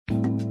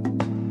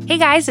Hey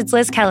guys, it's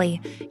Liz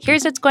Kelly.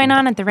 Here's what's going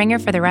on at The Ringer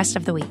for the rest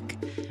of the week.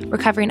 We're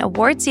covering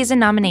award season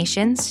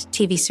nominations,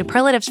 TV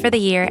superlatives for the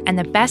year, and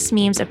the best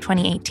memes of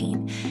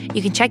 2018.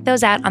 You can check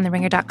those out on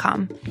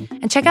theringer.com.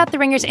 And check out The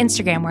Ringer's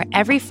Instagram, where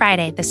every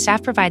Friday the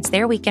staff provides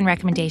their weekend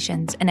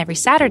recommendations, and every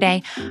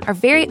Saturday our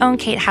very own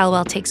Kate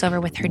Hallowell takes over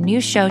with her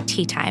new show,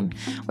 Tea Time,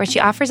 where she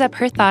offers up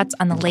her thoughts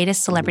on the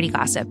latest celebrity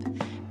gossip.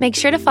 Make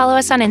sure to follow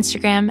us on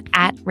Instagram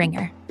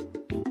 @Ringer.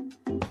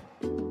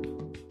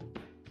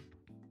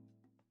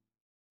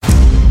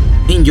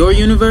 In your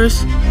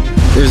universe,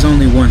 there's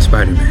only one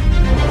Spider-Man.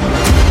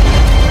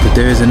 But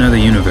there is another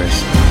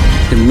universe.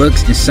 It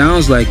looks and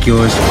sounds like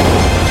yours,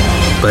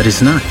 but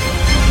it's not.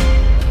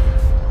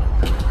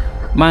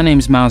 My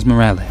name's Miles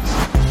Morales.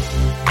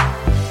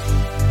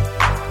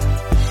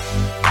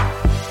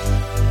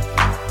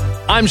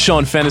 I'm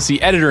Sean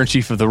Fennessy,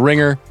 editor-in-chief of The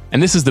Ringer,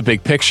 and this is The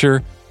Big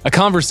Picture, a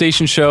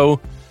conversation show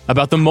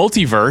about the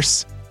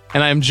multiverse.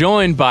 And I am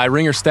joined by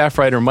Ringer staff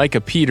writer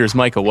Micah Peters.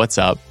 Micah, what's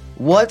up?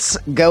 What's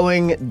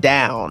going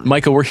down?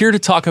 Micah, we're here to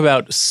talk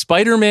about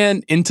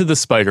Spider-Man Into the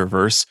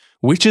Spider-Verse,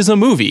 which is a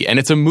movie. And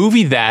it's a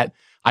movie that,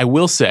 I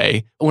will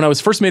say, when I was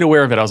first made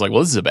aware of it, I was like, well,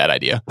 this is a bad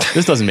idea.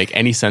 This doesn't make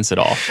any sense at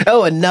all.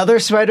 Oh, another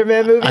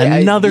Spider-Man movie?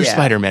 Another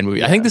Spider-Man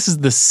movie. Yeah. I think this is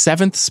the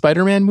 7th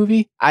Spider-Man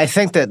movie. I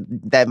think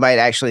that might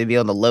actually be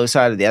on the low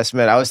side of the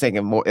estimate. I was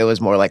thinking it was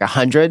more like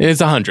 100.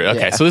 It's 100.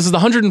 Okay, so this is the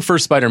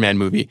 101st Spider-Man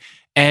movie.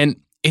 And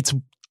it's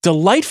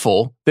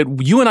delightful that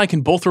you and I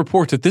can both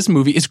report that this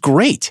movie is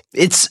great.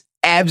 It's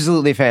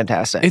absolutely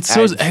fantastic.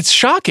 It's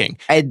shocking.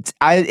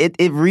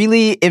 It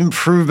really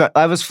improved.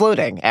 I was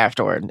floating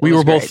afterward. We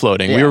were both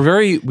floating. Yeah.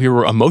 We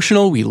were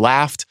emotional. We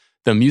laughed.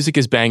 The music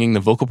is banging. The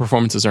vocal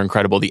performances are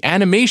incredible. The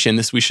animation,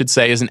 this we should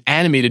say is an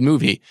animated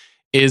movie,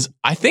 is,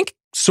 I think,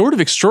 sort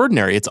of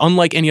extraordinary. It's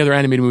unlike any other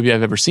animated movie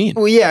I've ever seen.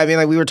 Well, yeah, I mean,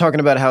 like we were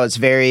talking about how it's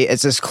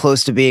as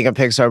close to being a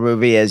Pixar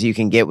movie as you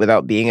can get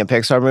without being a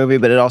Pixar movie,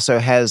 but it also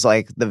has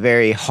like the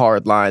very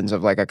hard lines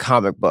of like a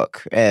comic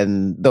book,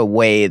 and the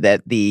way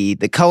that the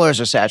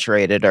colors are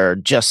saturated are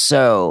just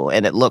so,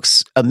 and it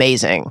looks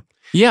amazing.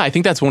 Yeah, I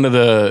think that's one of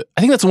the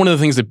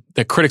things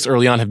that critics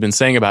early on have been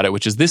saying about it,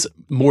 which is this,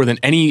 more than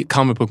any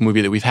comic book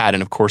movie that we've had,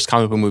 and of course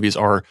comic book movies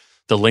are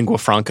the lingua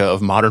franca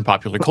of modern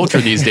popular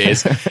culture these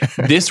days,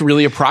 this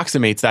really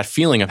approximates that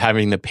feeling of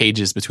having the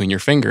pages between your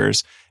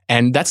fingers.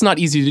 And that's not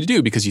easy to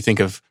do, because you think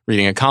of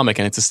reading a comic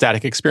and it's a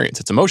static experience.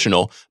 It's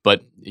emotional,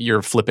 but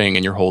you're flipping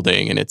and you're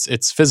holding and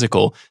it's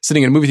physical.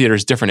 Sitting in a movie theater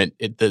is different.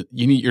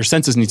 Your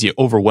senses need to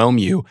overwhelm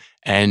you.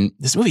 And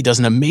this movie does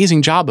an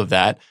amazing job of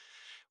that.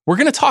 We're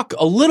going to talk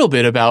a little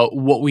bit about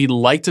what we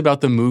liked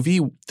about the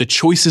movie, the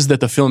choices that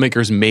the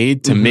filmmakers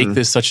made to make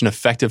this such an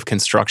effective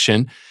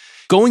construction.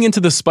 Going into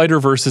the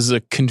Spider-Verse is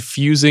a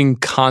confusing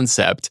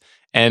concept,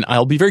 and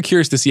I'll be very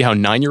curious to see how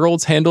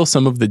 9-year-olds handle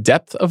some of the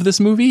depth of this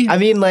movie. I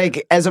mean,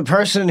 like, as a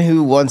person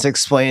who once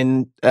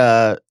explained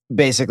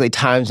basically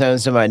time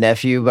zones to my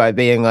nephew by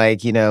being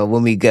like,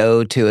 when we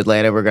go to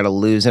Atlanta, we're going to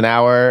lose an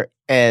hour.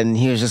 And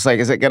he was just like,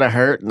 is it going to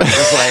hurt? And I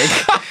was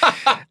like,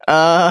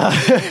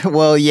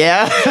 well,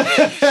 yeah.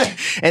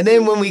 And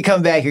then when we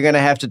come back, you're going to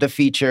have to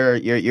defeat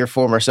your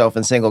former self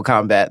in single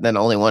combat, and then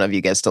only one of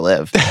you gets to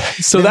live.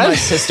 So my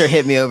sister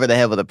hit me over the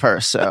head with a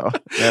purse. So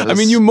I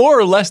mean, you more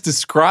or less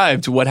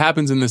described what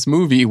happens in this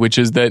movie, which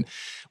is that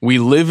we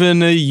live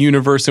in a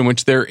universe in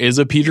which there is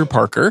a Peter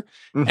Parker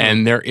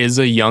and there is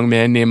a young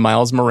man named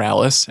Miles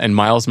Morales, and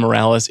Miles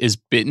Morales is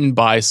bitten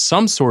by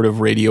some sort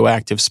of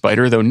radioactive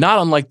spider, though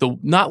not like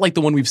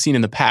the one we've seen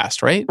in the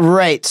past, right?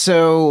 Right.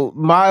 So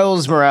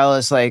Miles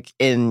Morales, like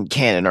in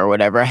canon or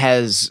whatever,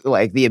 has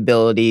like the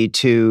ability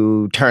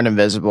to turn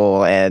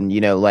invisible and,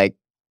 like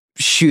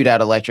shoot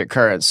out electric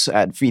currents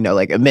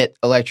like emit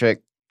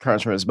electric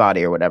currents from his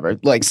body or whatever,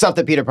 like stuff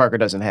that Peter Parker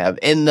doesn't have.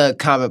 In the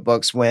comic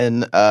books,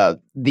 when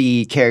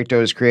the character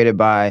was created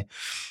by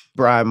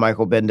Brian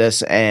Michael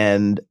Bendis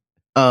and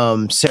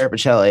Sarah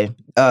Pichelli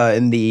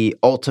in the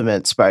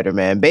Ultimate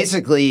Spider-Man,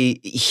 basically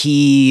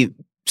he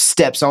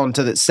steps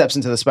into the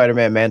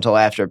Spider-Man mantle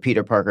after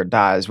Peter Parker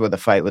dies with a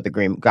fight with the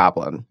Green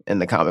Goblin in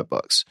the comic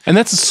books. And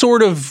that's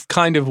sort of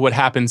kind of what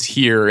happens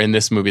here in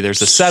this movie.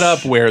 There's a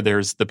setup where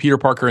there's the Peter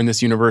Parker in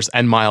this universe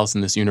and Miles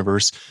in this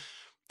universe.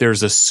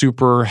 There's a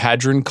super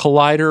hadron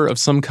collider of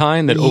some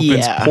kind that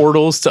opens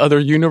portals to other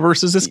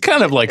universes. It's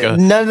kind of like a...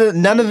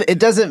 None of it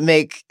doesn't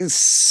make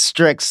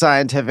strict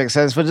scientific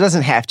sense, but it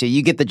doesn't have to.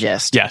 You get the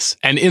gist. Yes.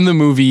 And in the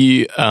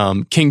movie,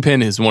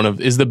 Kingpin is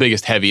the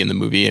biggest heavy in the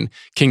movie. And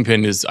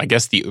Kingpin is, I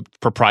guess, the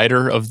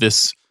proprietor of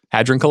this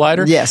hadron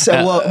collider. Yes.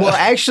 Well,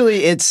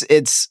 actually,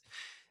 it's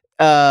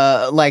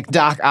like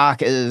Doc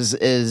Ock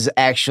is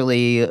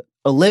actually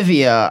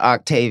Olivia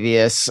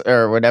Octavius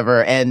or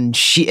whatever, and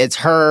it's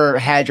her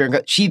hadron.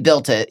 She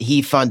built it,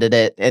 he funded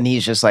it, and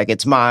he's just like,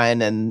 it's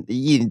mine. And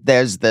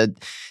there's the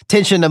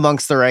tension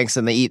amongst the ranks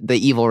and the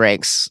evil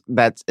ranks.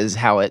 That is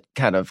how it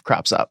kind of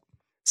crops up.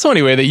 So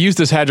anyway, they use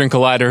this Hadron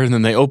Collider, and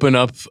then they open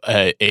up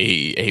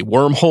a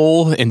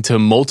wormhole into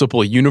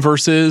multiple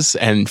universes,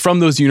 and from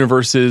those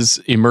universes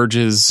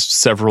emerges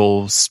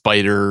several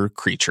spider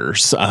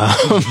creatures.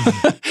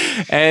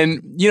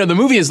 And, the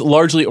movie is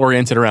largely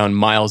oriented around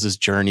Miles'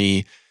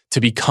 journey to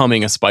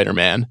becoming a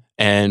Spider-Man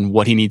and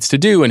what he needs to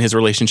do, and his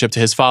relationship to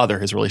his father,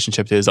 his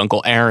relationship to his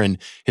Uncle Aaron,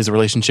 his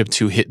relationship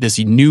to this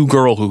new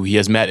girl who he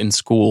has met in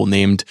school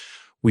named,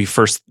 we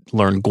first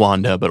learn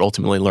Gwanda, but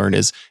ultimately learn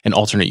is an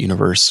alternate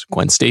universe,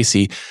 Gwen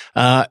Stacy.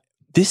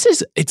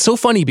 It's so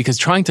funny because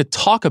trying to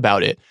talk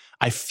about it,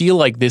 I feel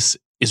like this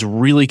is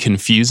really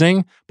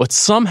confusing, but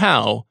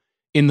somehow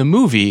in the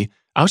movie,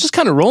 I was just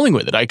kind of rolling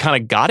with it. I kind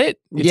of got it.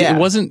 It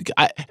wasn't,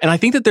 and I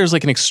think that there's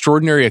like an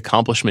extraordinary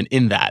accomplishment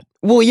in that.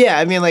 Well, yeah,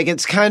 I mean, like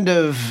it's kind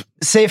of,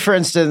 say for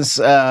instance,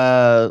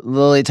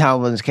 Lily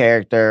Tomlin's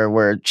character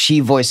where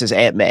she voices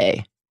Aunt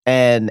May.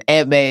 And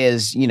Aunt May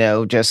is,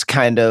 just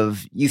kind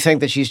of, you think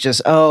that she's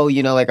just,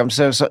 like I'm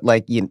so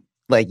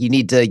you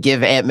need to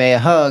give Aunt May a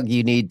hug.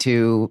 You need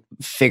to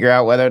figure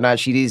out whether or not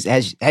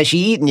has she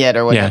eaten yet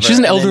or whatever. Yeah, she's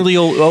an elderly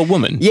old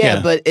woman. Yeah,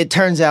 but it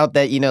turns out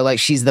that like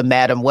she's the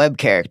Madam Web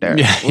character,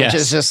 which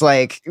is just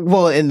like,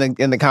 well, in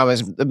the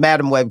comics, the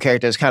Madam Web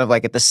character is kind of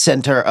like at the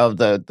center of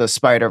the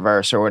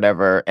Spider-Verse or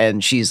whatever,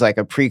 and she's like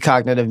a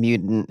precognitive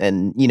mutant,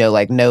 and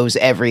like knows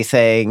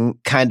everything,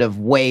 kind of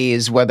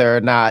weighs whether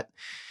or not.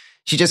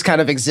 She just kind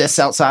of exists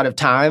outside of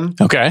time.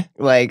 Okay.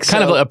 Like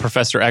kind of a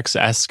Professor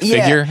X-esque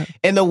figure.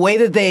 And the way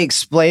that they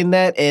explained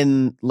that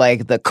in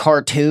like the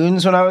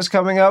cartoons when I was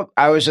coming up,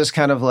 I was just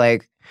kind of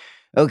like,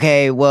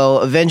 okay,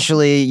 well,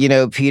 eventually,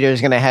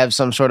 Peter's going to have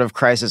some sort of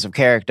crisis of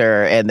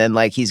character, and then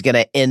like he's going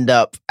to end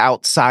up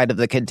outside of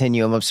the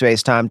continuum of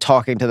space-time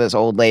talking to this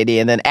old lady.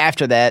 And then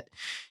after that,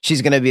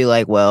 she's going to be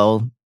like,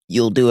 well,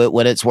 you'll do it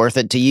when it's worth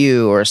it to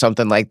you or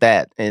something like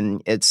that.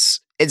 And it's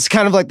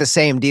kind of like the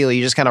same deal.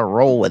 You just kind of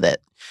roll with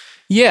it.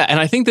 Yeah, and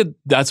I think that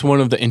that's one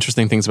of the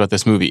interesting things about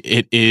this movie.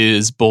 It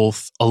is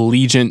both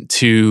allegiant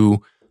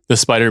to the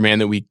Spider-Man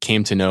that we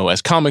came to know as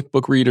comic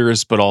book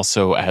readers, but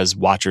also as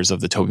watchers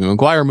of the Tobey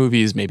Maguire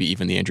movies, maybe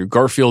even the Andrew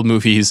Garfield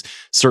movies,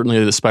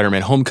 certainly the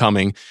Spider-Man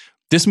Homecoming.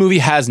 This movie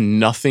has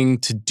nothing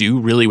to do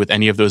really with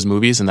any of those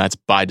movies, and that's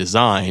by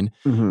design.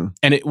 Mm-hmm.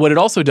 And what it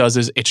also does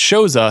is it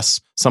shows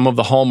us some of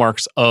the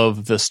hallmarks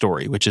of the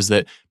story, which is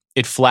that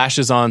it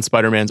flashes on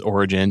Spider-Man's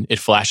origin. It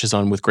flashes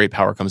on with great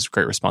power comes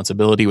great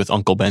responsibility with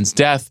Uncle Ben's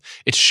death.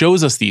 It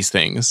shows us these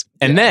things.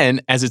 And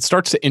then as it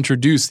starts to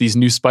introduce these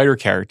new Spider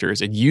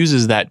characters, it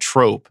uses that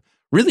trope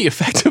really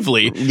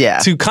effectively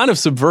to kind of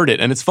subvert it.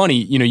 And it's funny,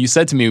 you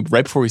said to me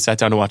right before we sat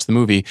down to watch the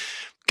movie,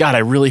 God, I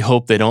really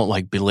hope they don't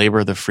like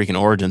belabor the freaking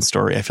origin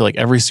story. I feel like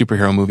every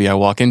superhero movie I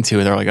walk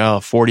into, they're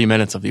like, 40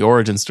 minutes of the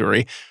origin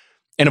story.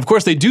 And of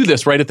course they do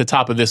this right at the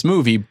top of this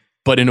movie,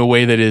 but in a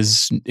way that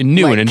is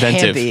new and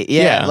inventive. Campy.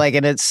 Yeah. Like,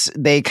 and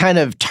they kind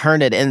of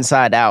turn it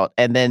inside out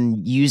and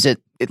then use it,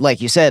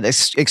 like you said,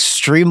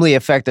 extremely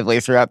effectively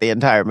throughout the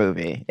entire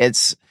movie.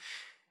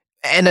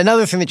 And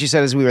another thing that you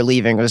said as we were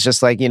leaving was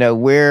just like,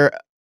 we're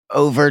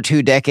over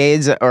 2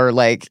 decades or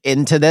like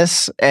into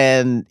this,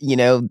 and,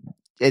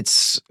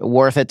 it's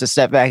worth it to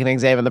step back and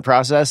examine the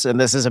process.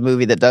 And this is a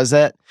movie that does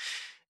that.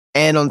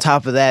 And on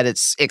top of that,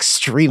 it's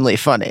extremely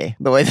funny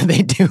the way that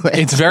they do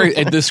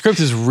it. The script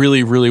is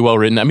really, really well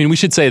written. I mean, we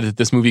should say that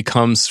this movie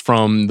comes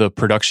from the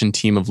production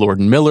team of Lord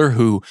and Miller,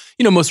 who,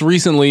 most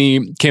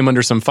recently came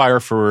under some fire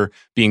for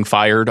being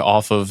fired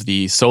off of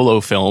the Solo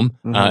film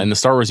in the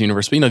Star Wars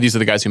universe. But, these are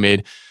the guys who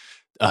made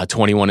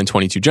 21 and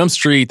 22 Jump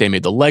Street. They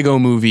made the Lego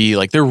movie.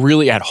 Like, they're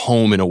really at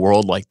home in a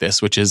world like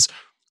this, which is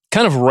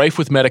kind of rife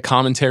with meta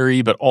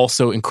commentary, but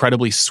also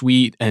incredibly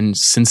sweet and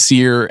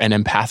sincere and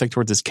empathic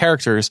towards his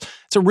characters.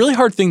 It's a really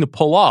hard thing to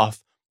pull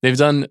off. They've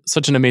done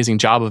such an amazing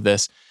job of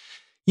this.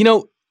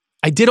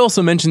 I did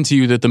also mention to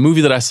you that the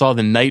movie that I saw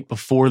the night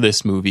before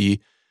this movie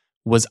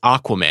was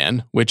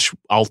Aquaman, which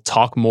I'll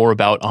talk more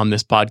about on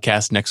this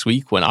podcast next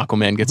week when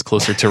Aquaman gets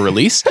closer to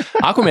release.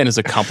 Aquaman is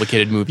a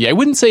complicated movie. I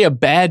wouldn't say a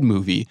bad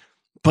movie,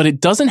 but it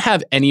doesn't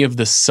have any of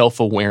the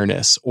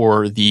self-awareness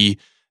or the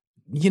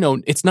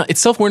it's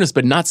self-awareness,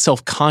 but not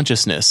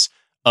self-consciousness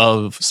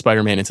of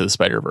Spider-Man Into the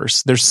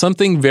Spider-Verse. There's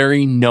something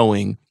very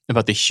knowing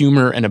about the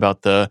humor and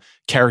about the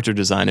character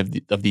design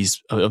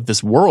of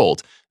this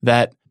world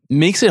that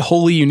makes it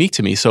wholly unique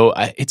to me. So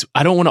I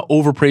don't want to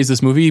overpraise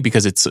this movie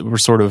because coming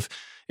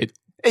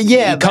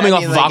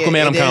off of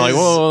Aquaman, I'm kind of like,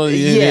 whoa,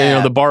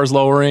 the bar's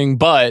lowering,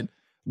 but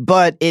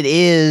it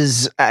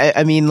is,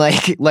 I mean,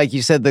 like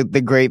you said,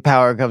 the great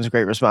power comes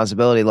great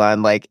responsibility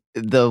line. Like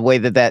the way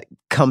that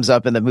comes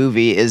up in the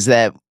movie is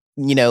that,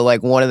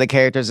 like one of the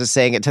characters is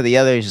saying it to the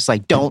other. He's just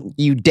like, don't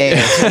you dare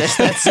finish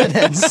that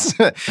sentence.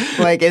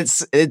 Like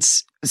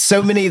it's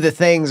so many of the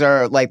things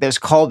are like, there's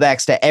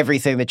callbacks to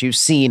everything that you've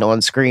seen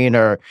on screen,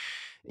 or,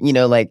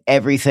 like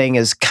everything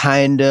is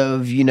kind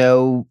of,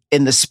 in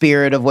the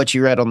spirit of what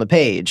you read on the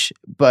page.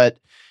 But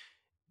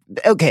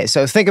okay,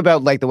 so think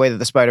about like the way that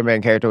the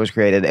Spider-Man character was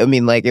created. I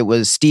mean, like it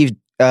was Steve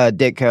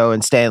Ditko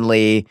and Stan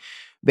Lee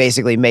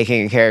basically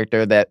making a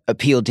character that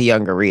appealed to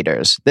younger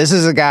readers. This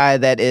is a guy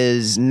that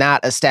is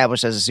not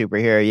established as a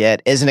superhero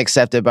yet, isn't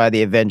accepted by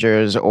the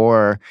Avengers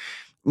or,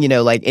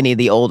 like any of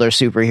the older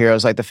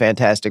superheroes like the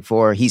Fantastic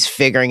Four. He's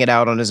figuring it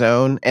out on his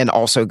own and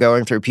also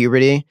going through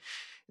puberty.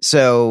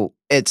 So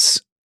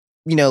it's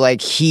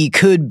like he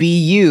could be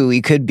you,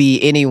 he could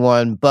be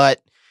anyone,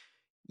 but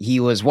he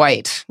was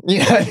white. You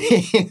know what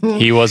I mean?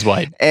 He was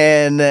white.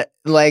 And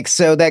like,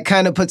 so that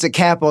kind of puts a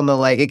cap on the,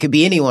 like, it could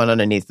be anyone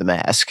underneath the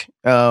mask.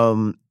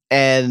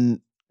 And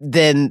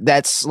then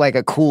that's like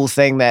a cool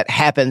thing that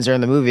happens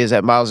during the movie, is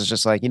that Miles is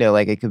just like,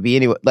 like it could be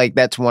anyone. Like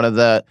that's one of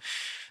the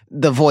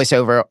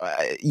voiceover,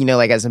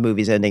 like as the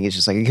movie's ending, it's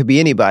just like, it could be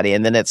anybody.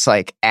 And then it's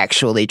like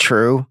actually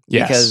true.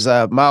 Yes.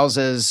 Because Miles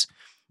is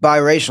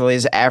biracial.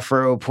 He's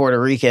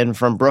Afro-Puerto Rican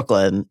from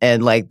Brooklyn.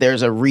 And like,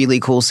 there's a really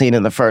cool scene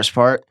in the first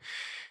part,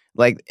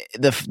 like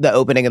the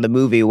opening of the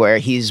movie, where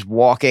he's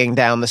walking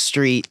down the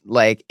street,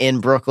 like in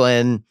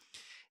Brooklyn,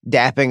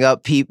 dapping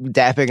up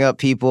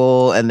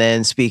people, and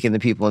then speaking to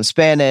people in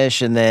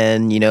Spanish, and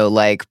then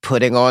like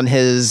putting on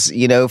his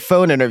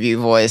phone interview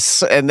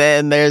voice, and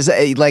then there's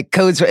like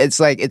codes.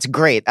 It's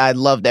great. I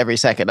loved every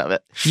second of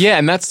it. Yeah,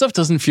 and that stuff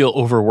doesn't feel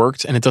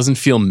overworked, and it doesn't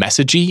feel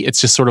messagey. It's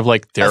just sort of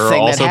like there are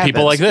also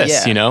people like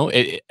this,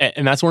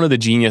 and that's one of the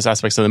genius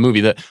aspects of the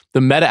movie.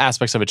 The meta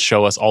aspects of it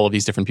show us all of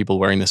these different people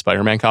wearing the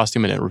Spider-Man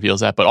costume, and it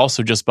reveals that. But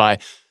also just by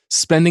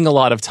spending a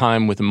lot of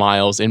time with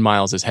Miles in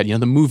Miles's head.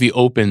 The movie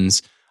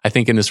opens, I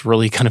think, in this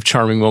really kind of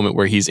charming moment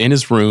where he's in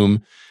his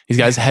room, he's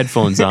got his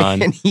headphones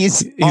on. And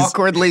he's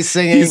awkwardly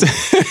singing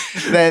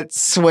that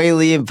Sway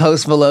Lee and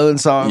Post Malone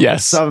song,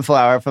 yes,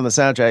 Sunflower, from the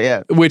soundtrack,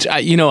 yeah. Which,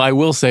 I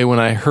will say, when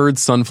I heard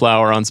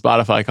Sunflower on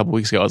Spotify a couple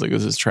weeks ago, I was like,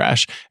 this is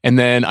trash. And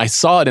then I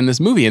saw it in this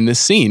movie, in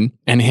this scene,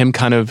 and him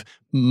kind of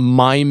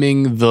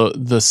miming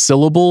the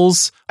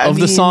syllables of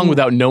the song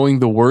without knowing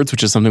the words,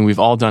 which is something we've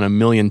all done a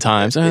million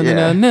times. And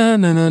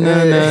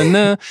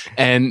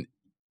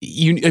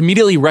you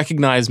immediately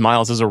recognize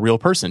Miles as a real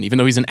person, even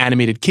though he's an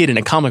animated kid in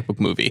a comic book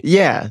movie.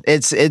 Yeah,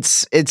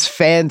 it's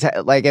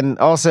fantastic. Like, and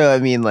also, I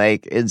mean,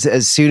 like, it's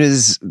as soon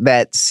as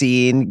that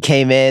scene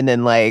came in,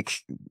 and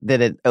like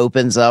then it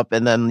opens up,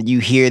 and then you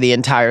hear the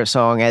entire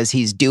song as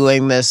he's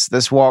doing this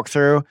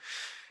walkthrough.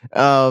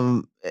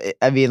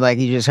 I mean, like,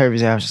 you just heard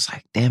me. I was just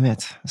like, damn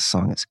it, this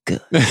song is good.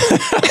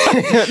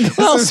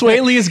 Well, Sway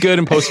Lee is good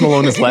and Post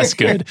Malone is less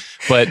good,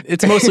 but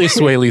it's mostly a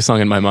Sway Lee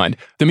song in my mind.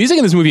 The music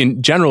in this movie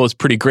in general is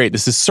pretty great.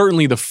 This is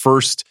certainly the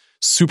first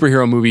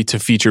superhero movie to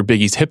feature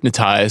Biggie's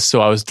Hypnotize, so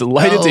I was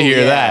delighted to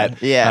hear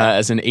that. Yeah,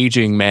 as an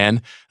aging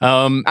man.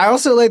 I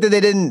also like that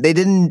they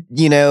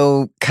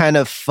didn't kind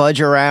of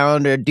fudge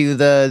around or do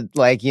the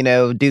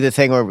do the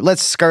thing where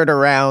let's skirt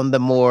around the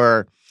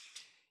more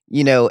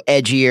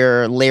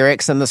edgier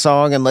lyrics in the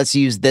song, and let's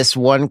use this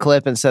one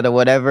clip instead of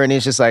whatever. And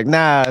he's just like,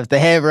 nah, if the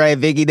head right,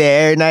 Biggie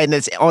there every night, and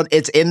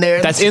it's in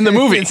there. That's in the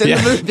movie. It's in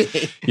the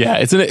movie. Yeah,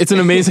 it's an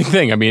amazing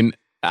thing. I mean,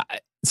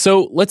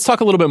 so let's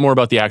talk a little bit more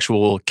about the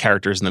actual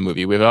characters in the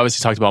movie. We've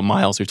obviously talked about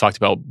Miles. We've talked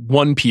about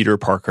one Peter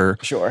Parker.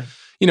 Sure.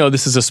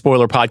 This is a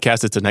spoiler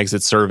podcast. It's an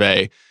exit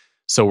survey.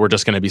 So we're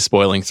just going to be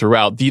spoiling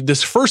throughout.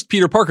 This first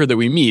Peter Parker that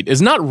we meet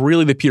is not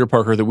really the Peter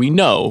Parker that we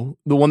know.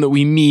 The one that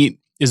we meet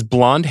is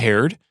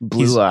blonde-haired.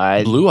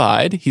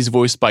 Blue-eyed. He's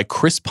voiced by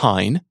Chris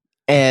Pine.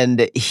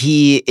 And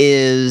he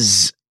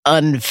is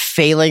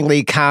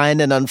unfailingly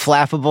kind and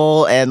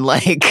unflappable, and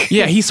like...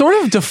 Yeah, he sort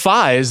of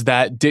defies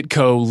that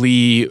Ditko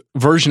Lee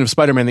version of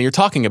Spider-Man that you're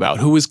talking about,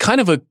 who was kind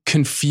of a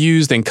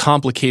confused and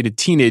complicated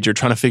teenager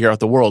trying to figure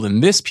out the world.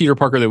 And this Peter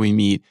Parker that we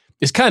meet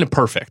is kind of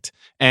perfect.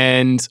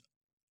 And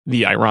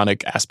the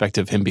ironic aspect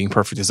of him being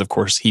perfect is, of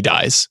course, he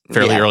dies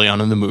fairly early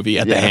on in the movie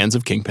at the hands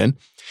of Kingpin.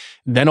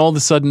 Then all of a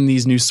sudden,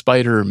 these new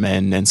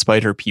Spider-Men and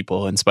Spider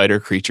People and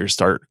Spider Creatures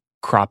start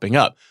cropping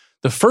up.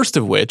 The first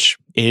of which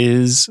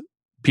is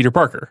Peter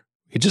Parker.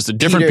 It's just a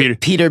different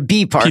Peter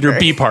B. Parker. Peter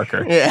B.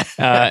 Parker. Yeah.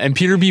 And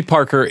Peter B.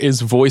 Parker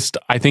is voiced,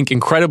 I think,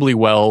 incredibly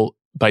well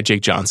by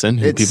Jake Johnson,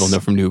 who people know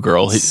from New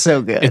Girl.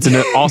 So good. It's an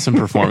awesome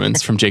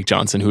performance from Jake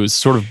Johnson, who is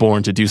sort of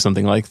born to do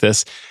something like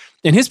this.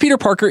 And his Peter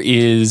Parker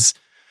is...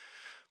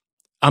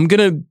 I'm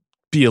going to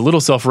be a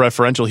little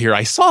self-referential here.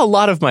 I saw a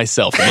lot of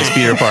myself in this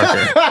Peter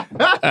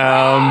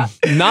Parker.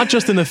 Not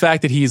just in the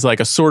fact that he's like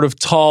a sort of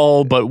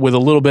tall, but with a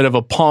little bit of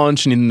a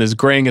paunch, and there's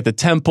graying at the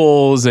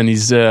temples, and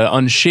he's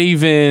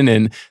unshaven,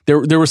 and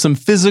there were some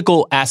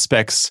physical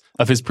aspects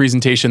of his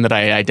presentation that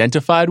I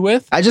identified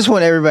with. I just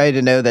want everybody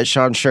to know that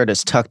Sean's shirt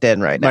is tucked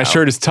in right now. My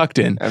shirt is tucked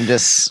in.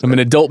 I'm an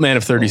adult man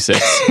of 36.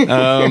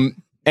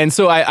 And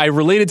so I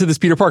related to this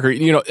Peter Parker,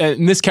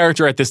 and this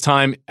character at this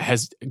time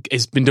has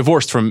been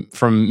divorced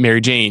from Mary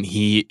Jane.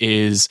 He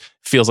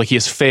feels like he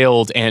has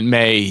failed Aunt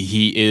May.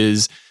 He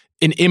is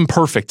an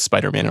imperfect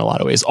Spider-Man in a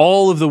lot of ways.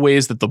 All of the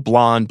ways that the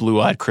blonde,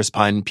 blue-eyed Chris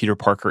Pine Peter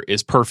Parker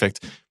is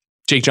perfect,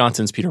 Jake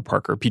Johnson's Peter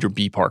Parker, Peter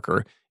B.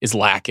 Parker, is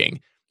lacking.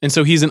 And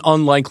so he's an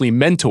unlikely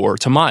mentor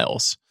to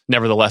Miles.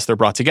 Nevertheless, they're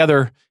brought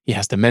together. He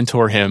has to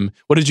mentor him.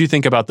 What did you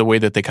think about the way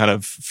that they kind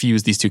of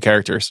fuse these two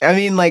characters? I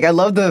mean, like, I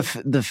love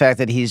the fact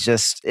that he's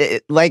just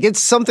it's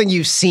something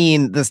you've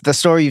seen, the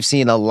story you've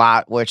seen a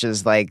lot, which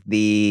is like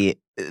the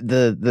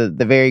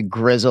very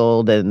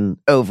grizzled and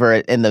over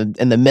it in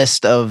the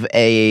midst of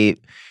a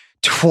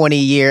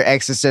 20-year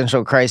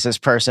existential crisis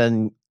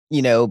person,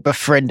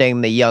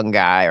 befriending the young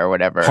guy or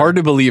whatever. Hard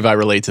to believe I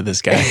relate to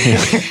this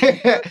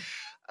guy.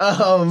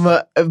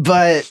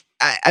 But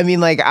I mean,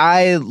 like,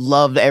 I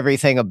loved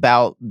everything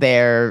about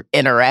their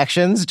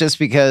interactions just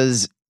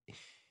because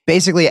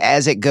basically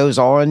as it goes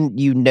on,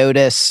 you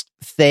notice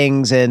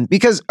things. And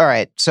because, all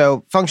right,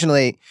 so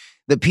functionally,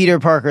 the Peter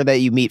Parker that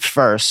you meet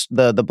first,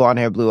 the blonde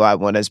hair, blue eyed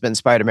one, has been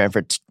Spider-Man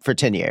for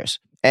 10 years.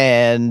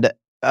 And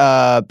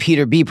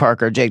Peter B.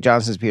 Parker, Jake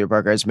Johnson's Peter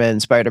Parker, has been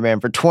Spider-Man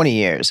for 20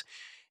 years.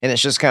 And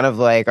it's just kind of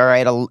like, all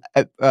right,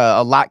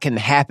 a lot can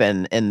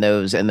happen in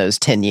those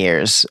 10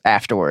 years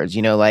afterwards.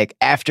 You know, like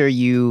after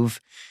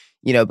you've,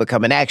 you know,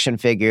 become an action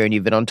figure and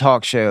you've been on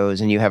talk shows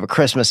and you have a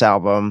Christmas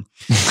album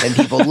and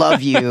people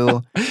love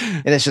you.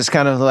 And it's just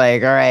kind of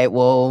like, all right,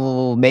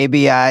 well,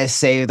 maybe I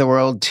save the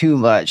world too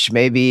much.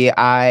 Maybe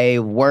I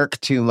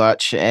work too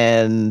much.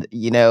 And,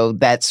 you know,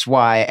 that's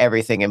why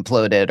everything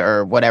imploded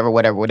or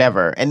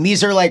whatever. And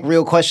these are like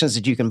real questions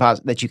that you can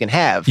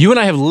have. You and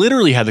I have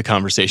literally had the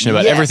conversation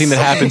about everything that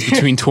happens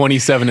between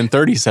 27 and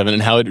 37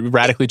 and how it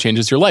radically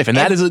changes your life. And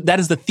that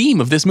is the theme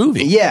of this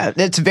movie. Yeah,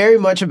 it's very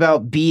much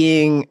about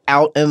being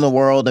out in the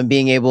world and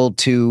being able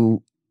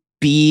to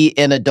be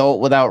an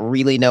adult without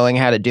really knowing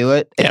how to do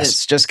it. And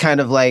it's just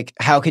kind of like,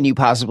 how can you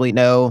possibly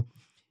know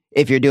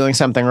if you're doing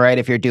something right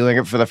if you're doing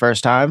it for the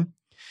first time?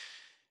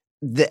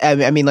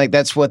 I mean, like,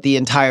 that's what the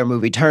entire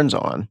movie turns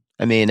on.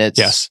 I mean, it's...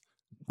 Yes.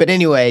 But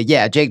anyway,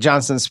 yeah, Jake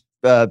Johnson's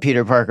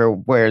Peter Parker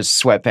wears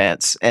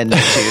sweatpants and no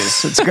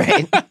shoes. It's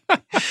great.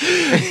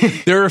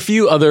 There are a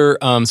few other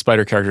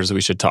Spider characters that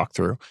we should talk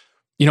through.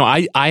 You know,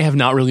 I have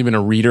not really been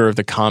a reader of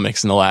the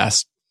comics in the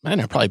last, I don't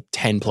know, probably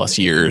 10 plus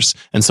years.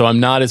 And so I'm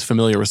not as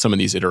familiar with some of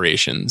these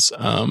iterations.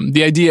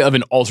 The idea of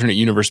an alternate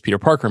universe Peter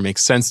Parker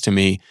makes sense to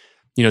me.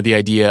 You know, the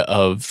idea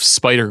of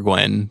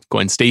Spider-Gwen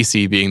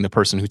Stacy being the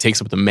person who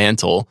takes up the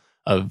mantle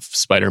of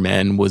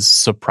Spider-Man was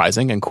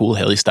surprising and cool.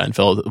 Haley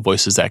Steinfeld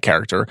voices that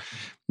character.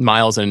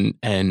 Miles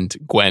and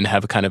Gwen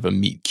have a kind of a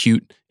meet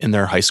cute in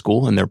their high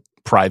school and their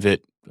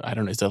private, I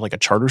don't know, is that like a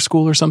charter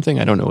school or something?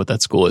 I don't know what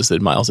that school is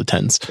that Miles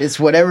attends. It's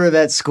whatever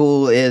that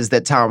school is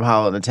that Tom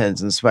Holland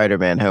attends in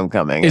Spider-Man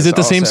Homecoming. Is it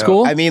the same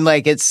school? I mean,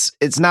 like,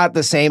 it's not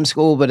the same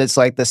school, but it's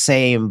like the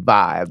same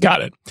vibe.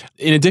 Got it.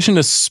 In addition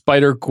to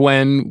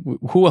Spider-Gwen,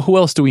 who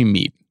else do we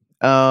meet?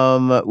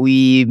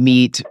 We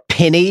meet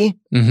Penny,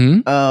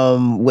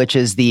 which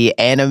is the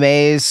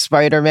anime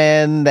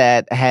Spider-Man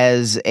that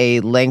has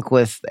a link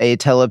with a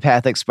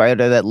telepathic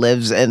spider that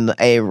lives in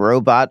a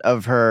robot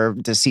of her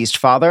deceased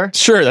father.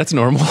 Sure, that's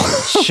normal.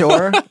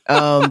 Sure.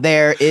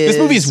 There is... This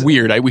movie is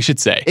weird, we should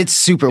say. It's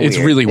super weird.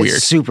 It's really weird.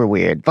 It's super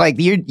weird. Like,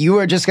 you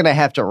are just going to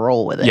have to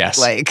roll with it. Yes.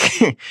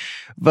 Like,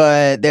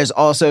 but there's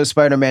also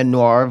Spider-Man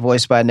Noir,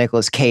 voiced by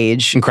Nicolas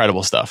Cage.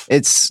 Incredible stuff.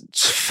 It's...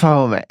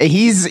 Oh, man.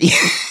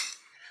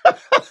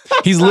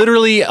 He's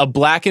literally a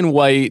black and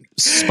white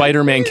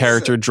Spider-Man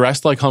character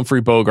dressed like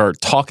Humphrey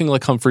Bogart, talking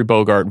like Humphrey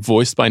Bogart,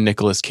 voiced by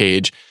Nicolas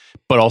Cage,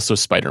 but also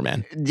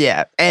Spider-Man.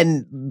 Yeah.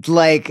 And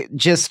like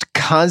just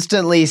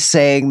constantly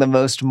saying the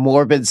most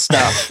morbid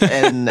stuff.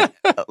 And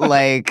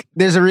like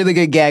there's a really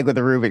good gag with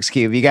the Rubik's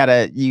Cube.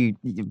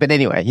 But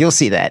anyway, you'll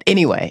see that.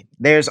 Anyway,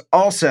 there's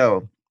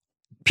also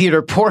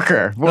Peter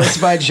Porker, voiced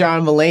by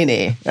John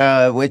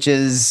Mulaney, which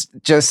is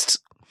just...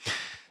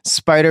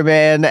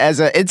 Spider-Man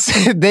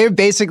they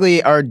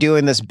basically are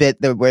doing this bit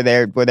where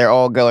they're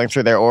all going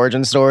through their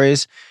origin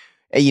stories,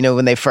 you know,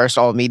 when they first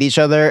all meet each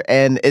other.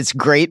 And it's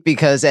great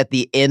because at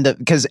the end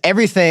because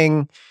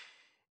everything,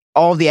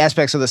 all of the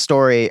aspects of the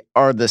story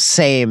are the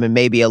same and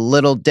maybe a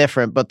little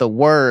different, but the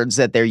words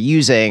that they're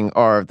using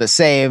are the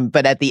same.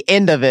 But at the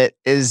end of it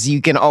is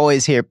you can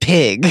always hear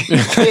pig.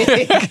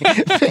 Pig.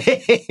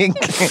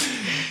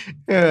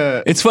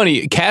 It's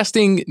funny,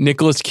 casting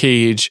Nicolas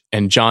Cage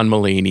and John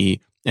Mulaney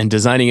and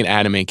designing an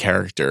anime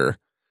character,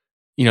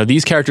 you know,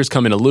 these characters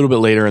come in a little bit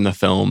later in the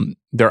film.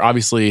 They're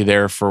obviously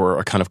there for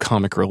a kind of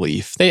comic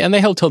relief. They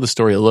help tell the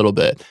story a little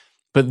bit,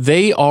 but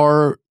they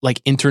are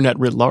like internet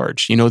writ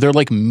large. You know, they're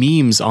like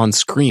memes on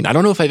screen. I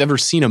don't know if I've ever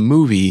seen a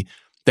movie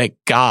that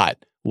got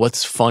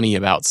what's funny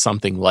about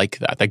something like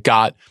that.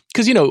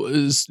 Because, you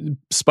know,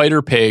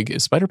 Spider-Pig,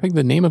 is Spider-Pig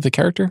the name of the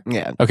character?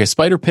 Yeah. Okay,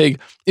 Spider-Pig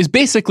is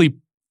basically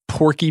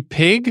Porky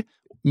Pig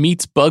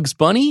meets Bugs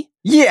Bunny.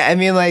 Yeah, I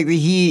mean, like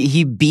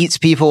he beats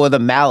people with a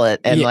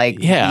mallet and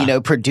you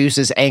know,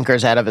 produces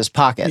anchors out of his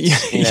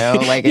pockets. You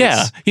know, like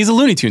he's a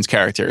Looney Tunes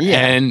character. Yeah.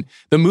 And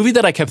the movie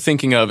that I kept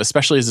thinking of,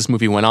 especially as this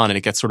movie went on and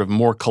it gets sort of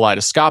more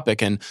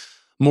kaleidoscopic and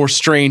more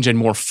strange and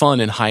more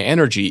fun and high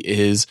energy,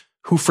 is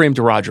Who Framed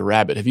Roger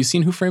Rabbit. Have you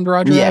seen Who Framed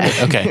Roger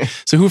Rabbit? Okay,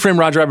 so Who Framed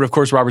Roger Rabbit, of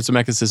course, Robert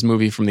Zemeckis'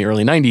 movie from the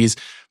early 90s,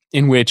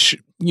 in which,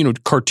 you know,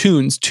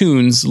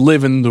 toons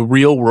live in the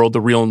real world,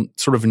 the real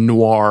sort of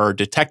noir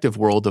detective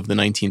world of the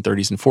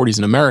 1930s and 40s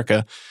in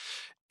America.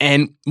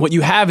 And what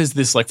you have is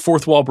this like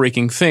fourth wall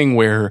breaking thing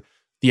where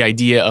the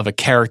idea of a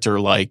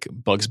character like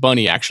Bugs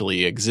Bunny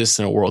actually exists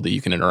in a world that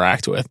you can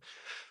interact with.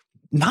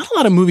 Not a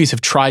lot of movies have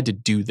tried to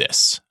do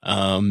this.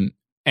 And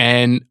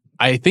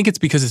I think it's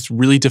because it's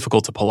really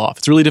difficult to pull off.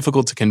 It's really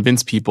difficult to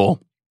convince people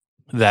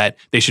that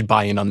they should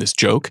buy in on this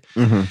joke.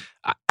 Mm-hmm.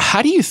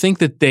 How do you think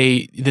that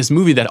this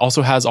movie that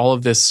also has all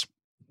of this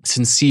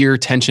sincere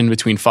tension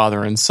between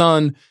father and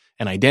son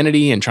and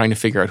identity and trying to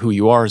figure out who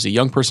you are as a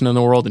young person in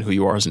the world and who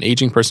you are as an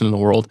aging person in the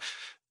world.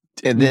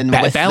 And then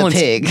with balanced,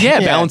 the pig. Yeah,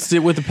 balanced it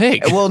with the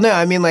pig. Well, no,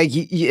 I mean, like,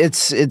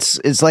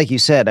 it's like you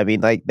said. I mean,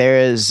 like, there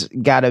is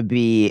got to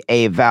be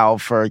a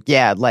valve for,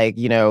 like,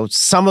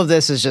 some of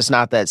this is just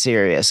not that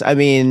serious. I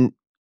mean,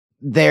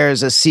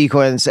 there's a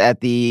sequence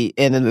at the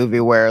end of the movie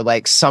where,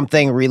 like,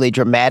 something really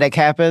dramatic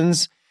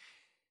happens,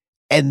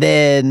 and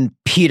then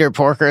Peter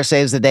Porker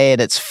saves the day,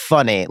 and it's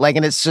funny. Like,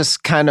 and it's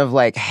just kind of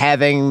like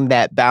having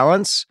that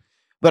balance.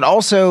 But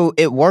also,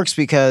 it works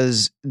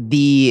because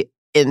the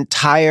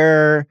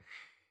entire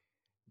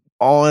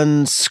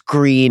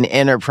on-screen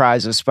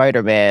enterprise of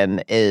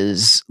Spider-Man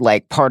is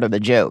like part of the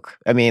joke.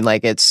 I mean,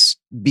 like, it's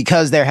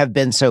because there have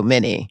been so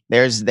many.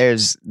 This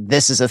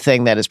is a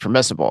thing that is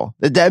permissible.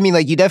 I mean,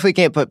 like, you definitely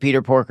can't put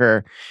Peter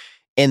Porker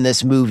in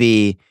this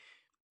movie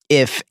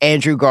if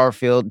Andrew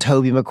Garfield,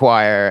 Tobey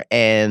Maguire,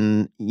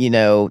 and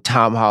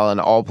Tom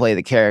Holland all play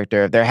the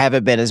character. There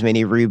haven't been as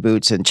many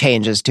reboots and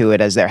changes to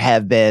it as there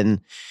have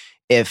been.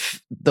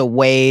 If the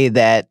way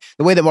that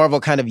Marvel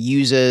kind of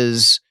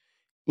uses,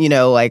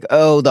 like,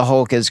 oh, the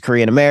Hulk is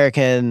Korean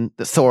American,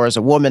 the Thor is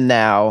a woman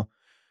now,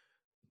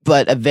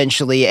 but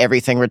eventually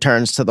everything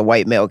returns to the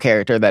white male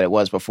character that it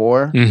was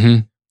before.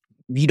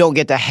 Mm-hmm. You don't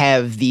get to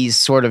have these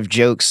sort of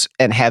jokes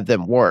and have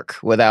them work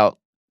without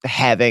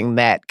having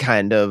that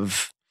kind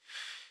of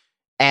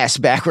ass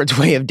backwards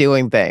way of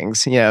doing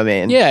things. You know what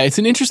I mean? Yeah, it's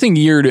an interesting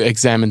year to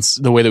examine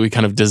the way that we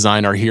kind of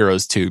design our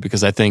heroes too,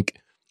 because I think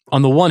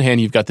on the one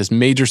hand, you've got this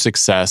major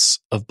success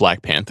of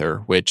Black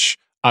Panther, which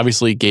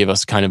obviously gave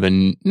us kind of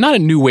not a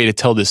new way to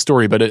tell this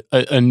story, but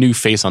a new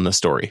face on the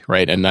story,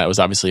 right? And that was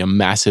obviously a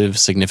massive,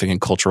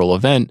 significant cultural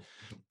event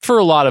for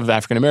a lot of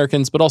African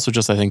Americans, but also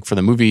just, I think, for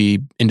the movie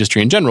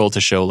industry in general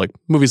to show, like,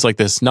 movies like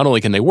this, not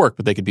only can they work,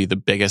 but they could be the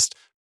biggest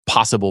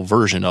possible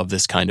version of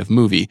this kind of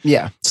movie.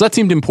 Yeah. So that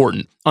seemed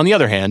important. On the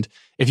other hand,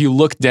 if you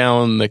look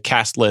down the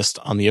cast list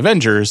on the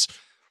Avengers,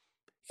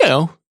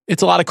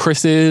 it's a lot of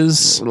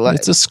Chris's.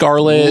 It's a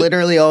Scarlet.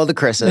 Literally all the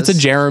Chris's. It's a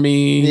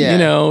Jeremy.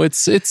 Yeah.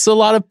 It's a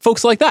lot of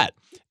folks like that.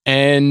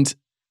 And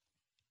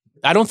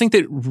I don't think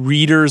that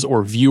readers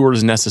or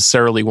viewers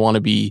necessarily want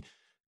to be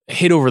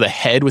hit over the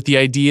head with the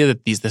idea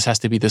that this has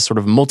to be this sort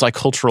of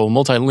multicultural,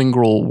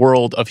 multilingual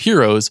world of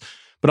heroes.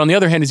 But on the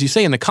other hand, as you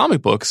say, in the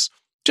comic books,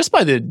 just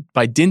by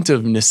dint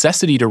of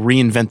necessity to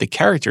reinvent the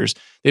characters,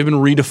 they've been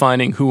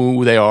redefining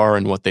who they are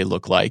and what they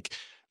look like.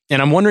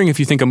 And I'm wondering if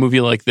you think a movie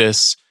like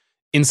this,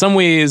 in some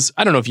ways,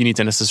 I don't know if you need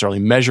to necessarily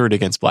measure it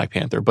against Black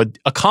Panther, but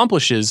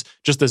accomplishes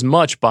just as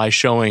much by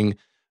showing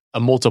a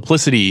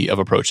multiplicity of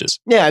approaches.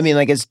 Yeah, I mean,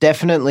 like, it's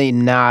definitely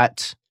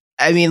not,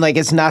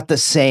 it's not the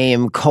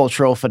same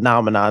cultural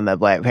phenomenon that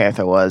Black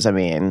Panther was,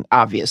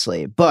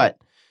 obviously. But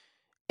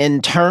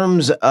in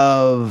terms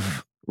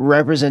of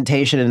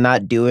representation and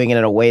not doing it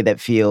in a way that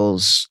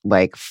feels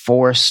like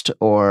forced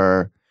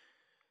or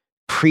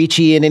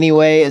preachy in any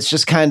way, it's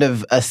just kind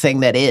of a thing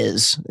that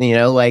is,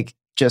 like,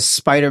 just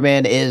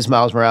Spider-Man is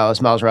Miles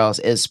Morales. Miles Morales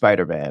is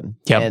Spider-Man.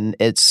 Yep. And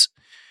it's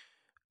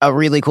a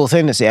really cool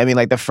thing to see. I mean,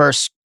 like, the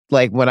first,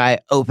 like, when I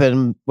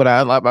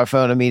unlocked my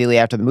phone immediately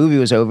after the movie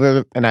was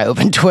over and I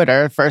opened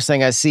Twitter, first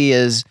thing I see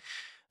is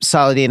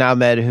Saladin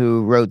Ahmed,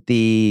 who wrote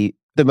the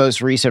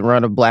most recent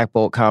run of Black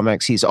Bolt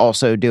comics. He's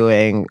also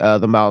doing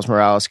the Miles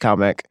Morales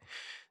comic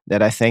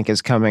that I think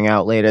is coming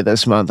out later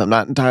this month. I'm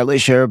not entirely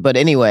sure. But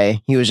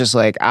anyway, he was just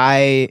like,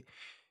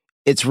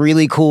 it's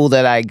really cool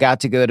that I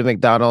got to go to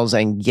McDonald's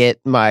and get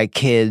my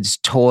kids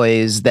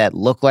toys that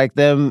look like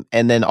them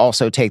and then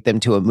also take them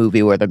to a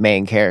movie where the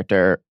main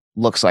character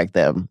looks like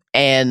them.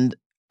 And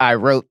I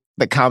wrote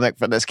the comic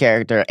for this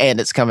character and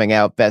it's coming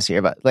out best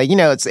year. But, like,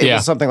 it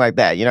was something like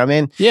that. You know what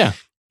I mean? Yeah.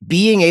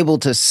 Being able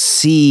to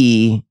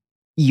see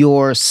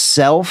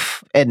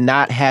yourself and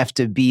not have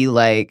to do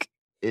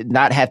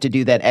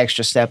that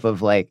extra step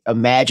of, like,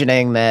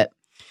 imagining that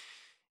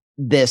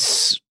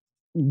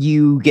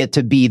you get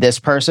to be this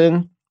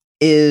person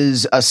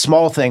is a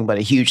small thing, but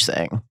a huge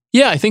thing.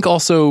 Yeah, I think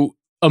also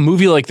a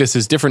movie like this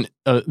is different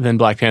than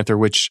Black Panther,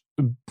 which,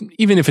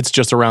 even if it's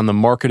just around the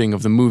marketing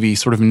of the movie,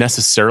 sort of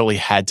necessarily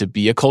had to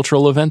be a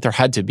cultural event. There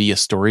had to be a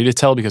story to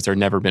tell because there had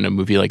never been a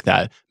movie like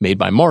that made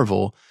by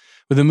Marvel.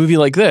 With a movie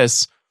like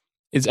this,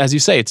 it's, as you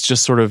say, it's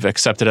just sort of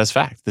accepted as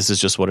fact. This is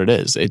just what it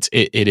is. It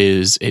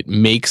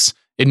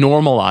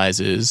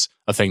normalizes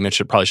a thing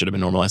that probably should have been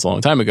normalized a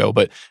long time ago.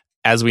 But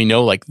as we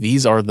know, like,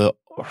 these are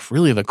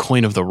really the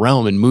coin of the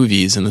realm in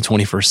movies in the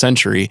 21st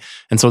century.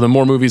 And so the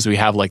more movies we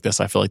have like this,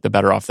 I feel like the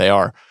better off they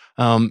are.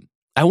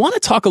 I want to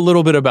talk a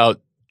little bit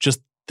about just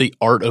the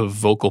art of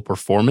vocal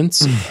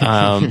performance.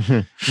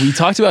 We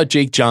talked about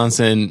Jake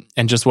Johnson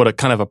and just what a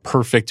kind of a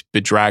perfect,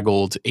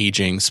 bedraggled,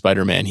 aging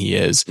Spider-Man he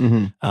is.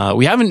 Mm-hmm.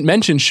 We haven't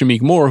mentioned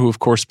Shameik Moore, who of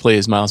course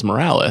plays Miles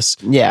Morales.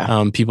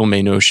 Yeah. People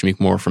may know Shameik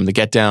Moore from The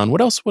Get Down.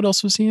 What else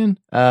was he in?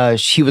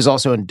 She was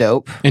also in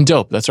Dope. In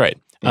Dope, that's right.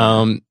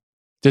 Yeah.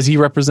 Does he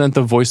represent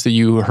the voice that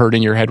you heard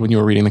in your head when you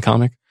were reading the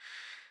comic?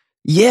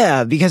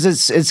 Yeah, because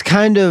it's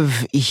kind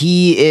of,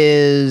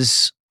 he's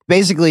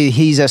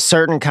a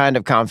certain kind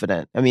of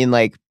confident. I mean,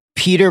 like,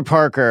 Peter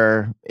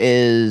Parker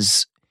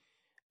is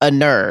a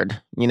nerd,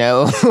 you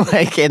know,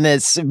 like, and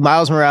it's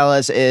Miles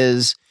Morales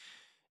is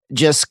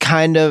just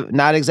kind of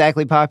not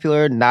exactly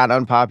popular, not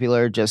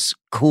unpopular, just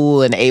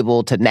cool and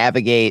able to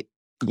navigate,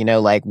 you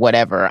know, like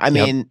whatever. I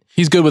mean,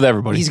 he's good with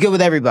everybody. He's good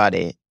with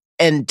everybody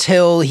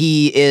until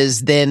he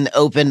is then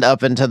opened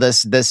up into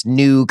this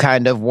new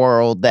kind of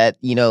world that,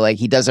 you know, like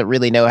he doesn't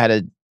really know how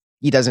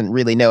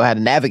to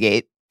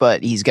navigate,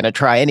 but he's going to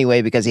try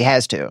anyway because he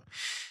has to.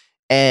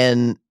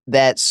 And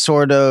that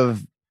sort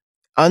of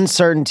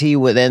uncertainty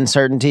within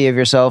certainty of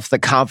yourself, the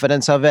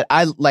confidence of it.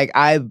 I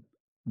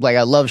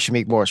love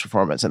Shameik Moore's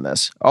performance in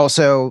this.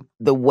 Also,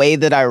 the way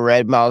that I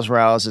read Miles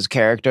Morales'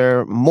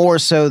 character, more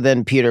so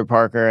than Peter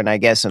Parker, and I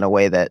guess in a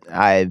way that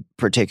I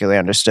particularly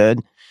understood,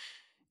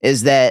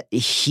 is that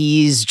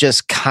he's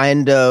just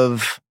kind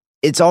of,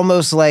 it's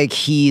almost like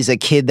he's a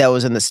kid that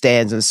was in the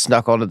stands and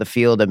snuck onto the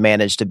field and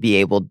managed to be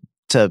able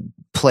to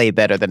play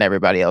better than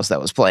everybody else that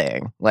was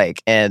playing.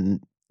 Like,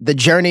 and the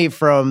journey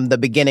from the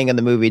beginning of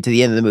the movie to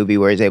the end of the movie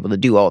where he's able to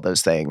do all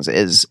those things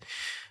is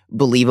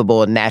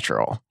believable and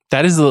natural.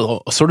 That is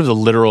sort of the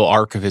literal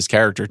arc of his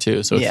character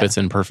too, so it fits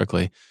in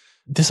perfectly.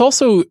 This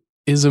also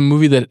is a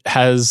movie that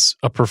has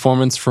a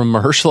performance from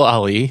Mahershala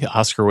Ali,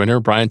 Oscar winner,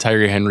 Brian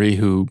Tyree Henry,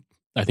 who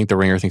I think The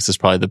Ringer thinks is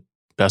probably the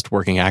best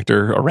working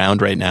actor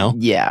around right now.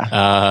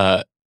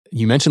 Yeah.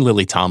 You mentioned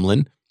Lily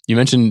Tomlin. You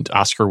mentioned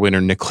Oscar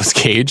winner Nicolas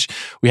Cage.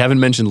 We haven't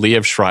mentioned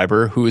Liev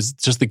Schreiber, who is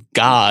just the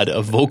god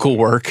of vocal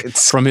work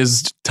from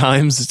his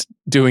times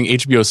doing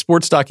HBO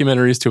sports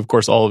documentaries to, of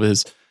course, all of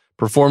his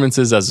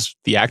performances as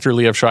the actor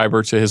Liev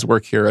Schreiber to his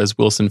work here as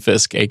Wilson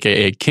Fisk,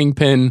 a.k.a.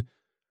 Kingpin.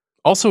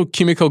 Also,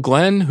 Kimiko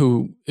Glenn,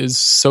 who is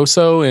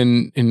So-So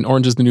in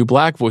Orange is the New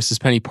Black, voices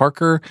Penny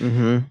Parker.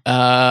 Mm-hmm.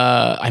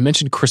 I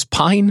mentioned Chris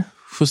Pine,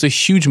 who's a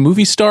huge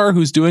movie star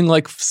who's doing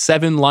like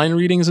 7 line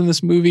readings in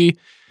this movie.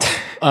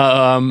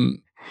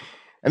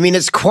 I mean,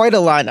 it's quite a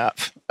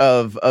lineup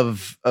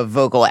of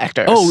vocal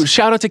actors. Oh,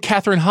 shout out to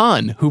Kathryn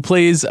Hahn, who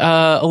plays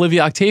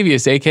Olivia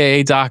Octavius,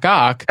 a.k.a. Doc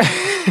Ock,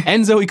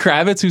 and Zoe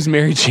Kravitz, who's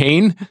Mary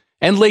Jane,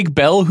 and Lake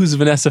Bell, who's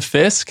Vanessa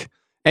Fisk,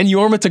 and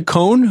Yorma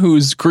Taccone,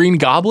 who's Green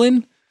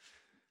Goblin.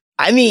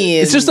 I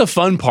mean, it's just a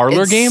fun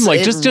parlor game.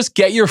 Like, just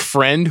get your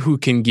friend who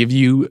can give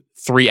you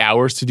 3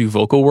 hours to do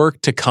vocal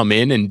work to come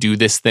in and do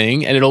this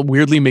thing, and it'll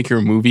weirdly make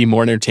your movie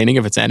more entertaining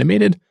if it's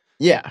animated.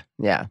 Yeah.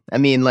 I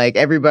mean, like,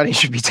 everybody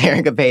should be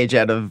tearing a page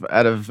out of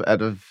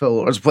Phil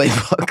Lord's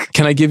playbook.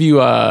 Can I give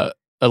you a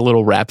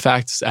little rap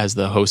fact as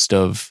the host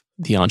of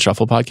the On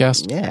Shuffle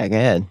podcast? Yeah, go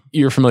ahead.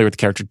 You're familiar with the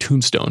character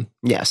Tombstone?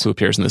 Yes. Who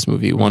appears in this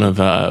movie, one of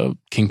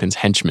Kingpin's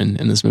henchmen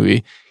in this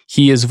movie.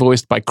 He is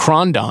voiced by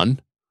Krondon.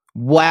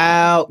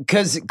 Wow,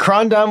 because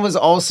Krondon was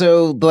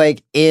also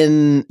like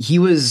he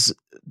was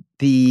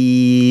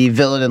the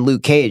villain in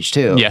Luke Cage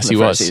too. Yes, he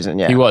was. Season,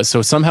 yeah. He was.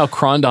 So somehow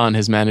Krondon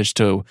has managed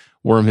to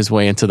worm his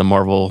way into the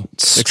Marvel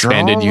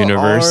expanded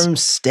universe. Arm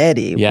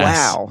steady.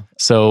 Yes. Wow.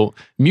 So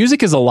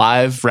music is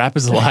alive, rap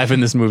is alive in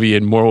this movie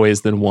in more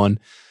ways than one.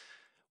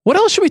 What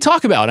else should we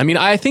talk about? I mean,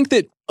 I think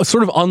that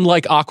sort of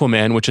unlike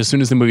Aquaman, which as soon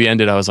as the movie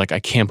ended, I was like,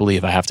 I can't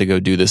believe I have to go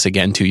do this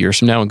again 2 years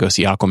from now and go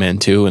see Aquaman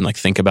 2 and like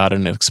think about it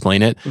and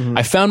explain it. Mm-hmm.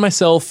 I found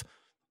myself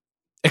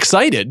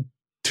excited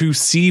to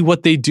see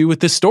what they do with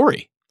this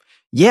story.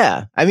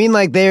 Yeah. I mean,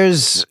 like,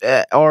 there's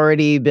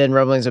already been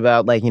rumblings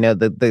about, like, you know,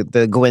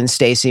 the Gwen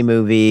Stacy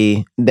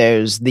movie.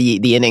 There's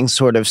the inning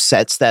sort of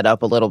sets that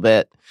up a little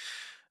bit.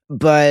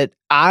 But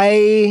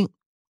I,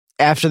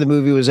 after the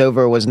movie was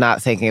over, was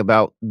not thinking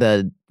about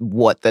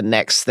what the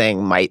next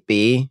thing might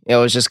be. It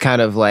was just kind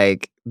of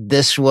like,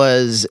 this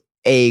was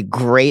a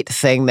great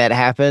thing that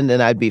happened,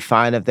 and I'd be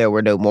fine if there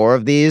were no more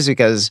of these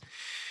because,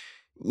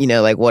 you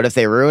know, like, what if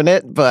they ruin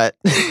it? But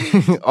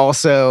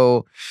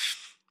also,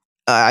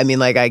 I mean,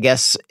 like, I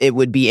guess it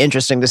would be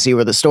interesting to see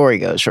where the story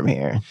goes from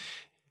here.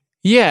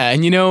 Yeah,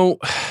 and you know,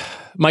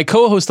 my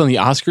co-host on the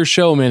Oscars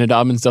show, Amanda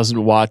Dobbins,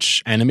 doesn't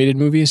watch animated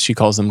movies. She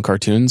calls them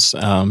cartoons,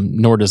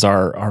 nor does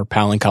our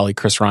pal and colleague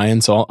Chris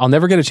Ryan. So I'll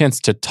never get a chance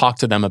to talk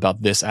to them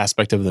about this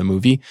aspect of the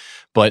movie.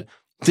 But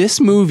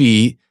this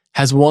movie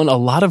has won a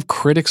lot of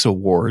critics'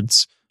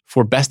 awards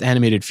for Best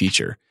Animated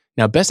Feature.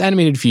 Now, Best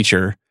Animated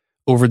Feature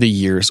over the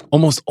years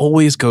almost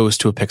always goes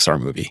to a Pixar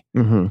movie.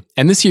 Mm-hmm.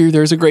 And this year,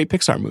 there's a great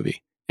Pixar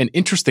movie. And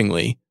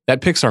interestingly,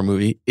 that Pixar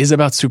movie is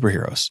about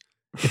superheroes.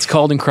 It's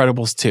called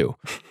Incredibles 2.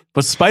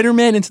 But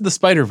Spider-Man Into the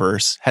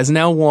Spider-Verse has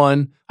now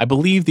won, I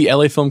believe, the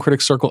LA Film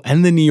Critics Circle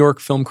and the New York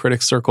Film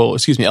Critics Circle,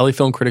 LA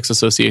Film Critics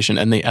Association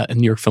and the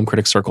New York Film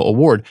Critics Circle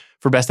Award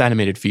for Best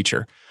Animated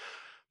Feature.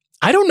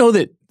 I don't know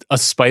that a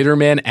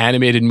Spider-Man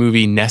animated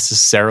movie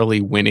necessarily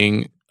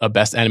winning a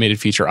Best Animated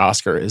Feature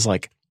Oscar is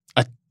like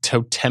a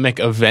totemic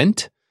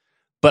event,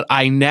 but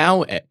I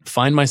now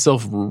find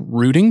myself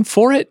rooting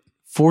for it.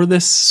 For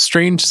this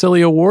strange,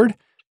 silly award,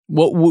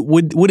 what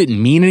would it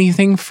mean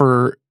anything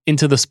for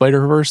Into the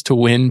Spider-Verse to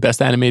win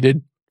Best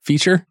Animated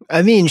Feature?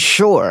 I mean,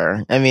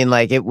 sure. I mean,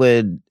 like, it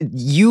would.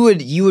 You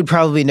would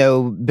probably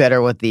know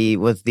better what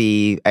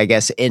the I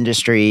guess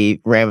industry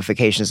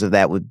ramifications of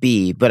that would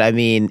be. But I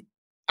mean,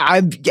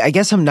 I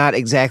guess I'm not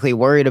exactly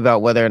worried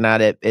about whether or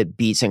not it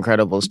beats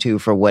Incredibles 2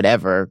 for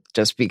whatever,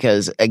 just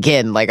because,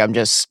 again, like, I'm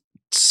just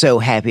so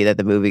happy that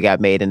the movie got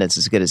made and it's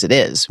as good as it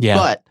is. Yeah.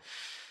 But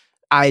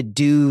I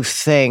do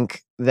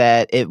think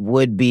that it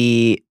would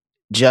be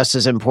just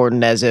as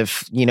important as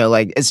if,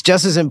 like, it's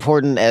just as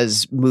important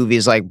as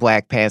movies like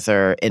Black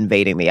Panther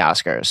invading the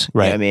Oscars.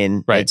 Right. You know what I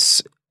mean?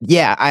 Right.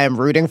 I am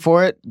rooting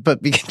for it,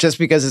 but just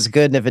because it's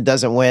good, and if it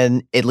doesn't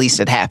win, at least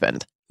it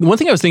happened. One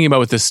thing I was thinking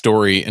about with this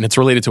story, and it's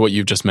related to what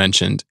you've just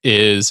mentioned,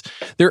 is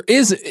there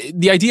is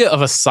the idea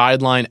of a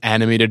sideline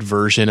animated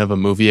version of a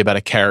movie about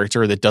a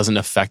character that doesn't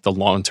affect the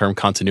long-term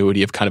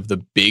continuity of kind of the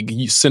big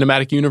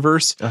cinematic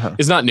universe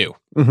is not new.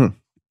 Mm-hmm.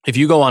 If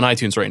you go on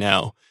iTunes right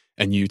now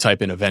and you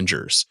type in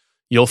Avengers,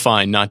 you'll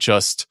find not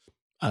just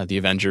the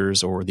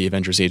Avengers or the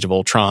Avengers Age of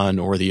Ultron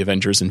or the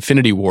Avengers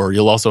Infinity War.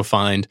 You'll also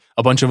find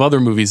a bunch of other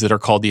movies that are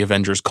called the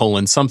Avengers :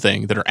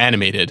 something that are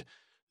animated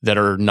that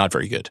are not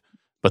very good.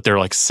 But they're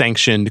like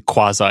sanctioned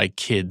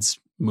quasi-kids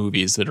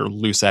movies that are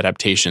loose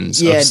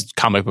adaptations of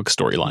comic book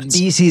storylines.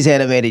 DC's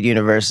animated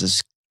universe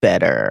is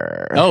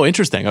better. Oh,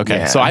 interesting. Okay.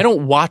 Yeah. So I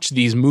don't watch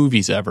these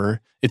movies ever.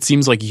 It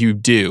seems like you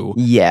do.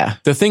 Yeah.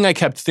 The thing I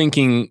kept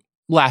thinking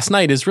last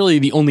night is really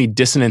the only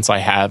dissonance I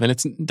have, and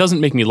it doesn't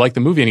make me like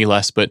the movie any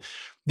less, but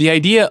the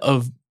idea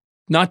of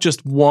not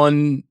just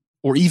one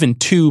or even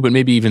two, but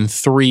maybe even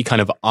three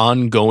kind of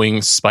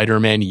ongoing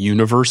Spider-Man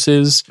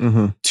universes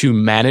to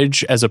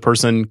manage as a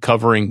person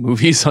covering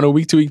movies on a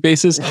week-to-week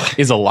basis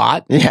is a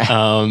lot.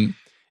 Yeah.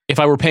 If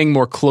I were paying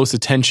more close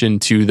attention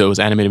to those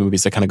animated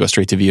movies that kind of go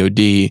straight to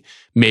VOD,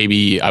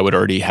 maybe I would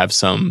already have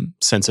some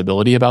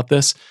sensibility about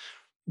this.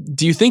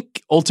 Do you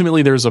think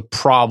ultimately there's a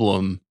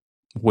problem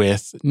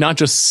with not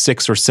just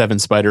 6 or 7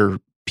 Spider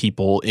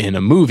people in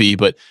a movie,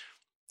 but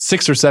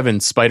 6 or 7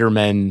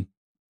 Spider-Men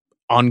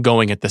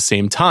ongoing at the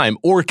same time?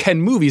 Or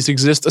can movies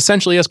exist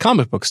essentially as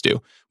comic books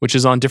do, which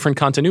is on different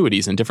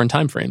continuities and different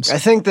time frames? I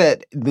think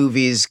that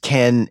movies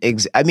can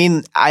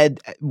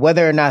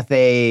whether or not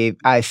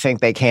I think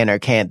they can or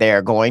can't, they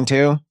are going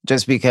to,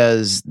 just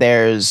because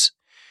there's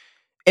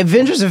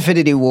Avengers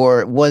Infinity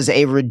War was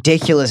a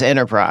ridiculous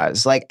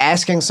enterprise. Like,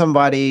 asking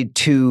somebody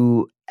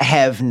to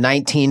have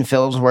 19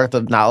 films worth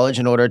of knowledge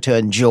in order to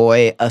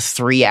enjoy a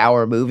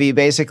 3-hour movie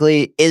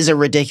basically is a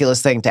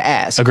ridiculous thing to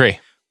ask. Agree.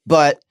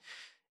 But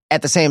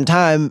at the same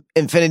time,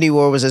 Infinity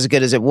War was as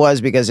good as it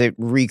was because it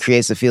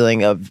recreates the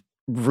feeling of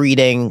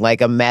reading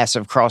like a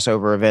massive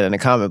crossover event in a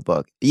comic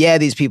book. Yeah,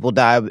 these people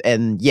die,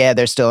 and yeah,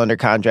 they're still under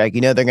contract.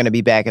 They're going to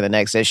be back in the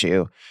next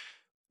issue.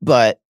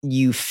 But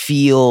you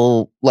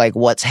feel like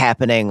what's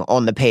happening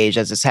on the page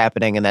as it's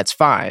happening, and that's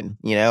fine,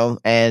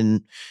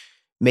 And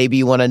maybe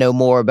you want to know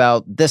more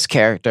about this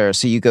character,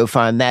 so you go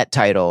find that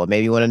title.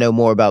 Maybe you want to know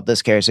more about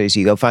this character, so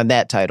you go find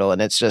that title.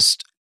 And it's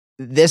just,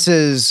 this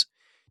is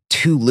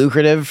too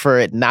lucrative for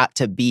it not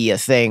to be a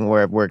thing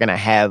where we're going to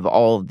have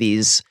all of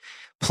these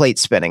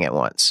plates spinning at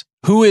once.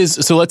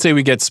 So let's say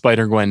we get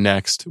Spider-Gwen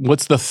next.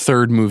 What's the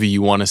third movie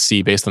you want to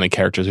see based on the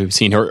characters we've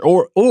seen here?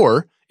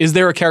 Or is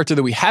there a character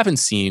that we haven't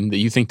seen that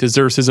you think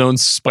deserves his own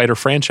Spider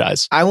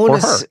franchise?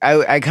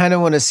 I kind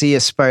of want to see a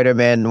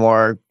Spider-Man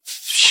noir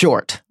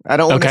short. I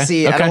don't want to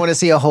see. I don't want to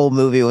see a whole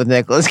movie with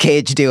Nicolas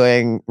Cage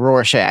doing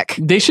Rorschach.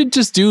 They should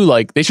just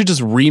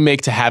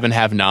remake To Have and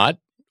Have Not.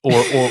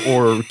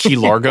 Or Key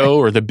Largo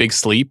or The Big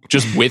Sleep,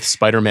 just with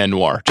Spider-Man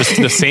noir. Just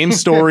the same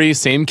story,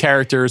 same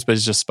characters, but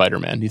it's just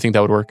Spider-Man. Do you think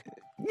that would work?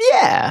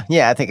 Yeah,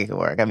 I think it could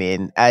work. I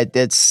mean,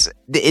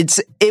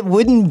 it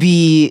wouldn't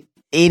be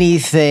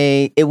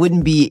anything. It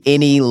wouldn't be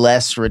any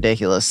less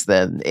ridiculous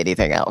than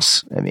anything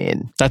else. I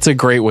mean, that's a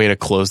great way to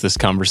close this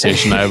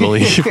conversation, I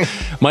believe.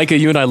 Micah,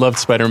 you and I loved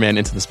Spider-Man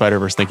Into the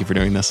Spider-Verse. Thank you for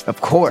doing this. Of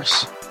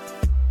course.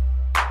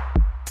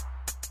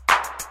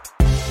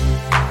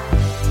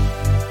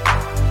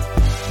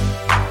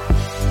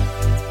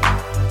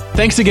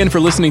 Thanks again for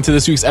listening to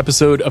this week's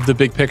episode of The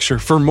Big Picture.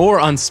 For more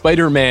on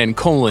Spider-Man: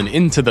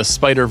 Into the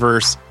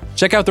Spider-Verse,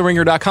 check out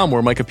TheRinger.com,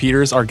 where Micah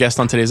Peters, our guest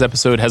on today's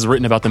episode, has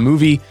written about the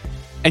movie.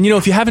 And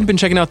if you haven't been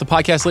checking out the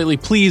podcast lately,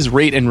 please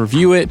rate and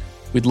review it.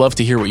 We'd love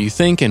to hear what you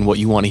think and what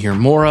you want to hear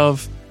more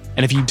of.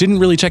 And if you didn't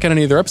really check out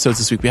any other episodes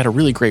this week, we had a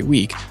really great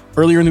week.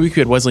 Earlier in the week, we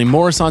had Wesley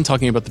Morris on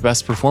talking about the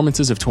best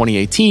performances of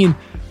 2018.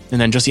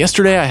 And then just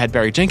yesterday, I had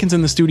Barry Jenkins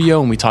in the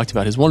studio, and we talked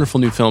about his wonderful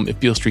new film, If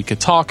Beale Street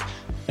Could Talk.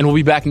 And we'll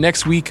be back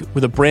next week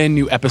with a brand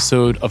new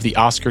episode of The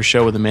Oscar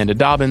Show with Amanda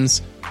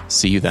Dobbins.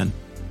 See you then.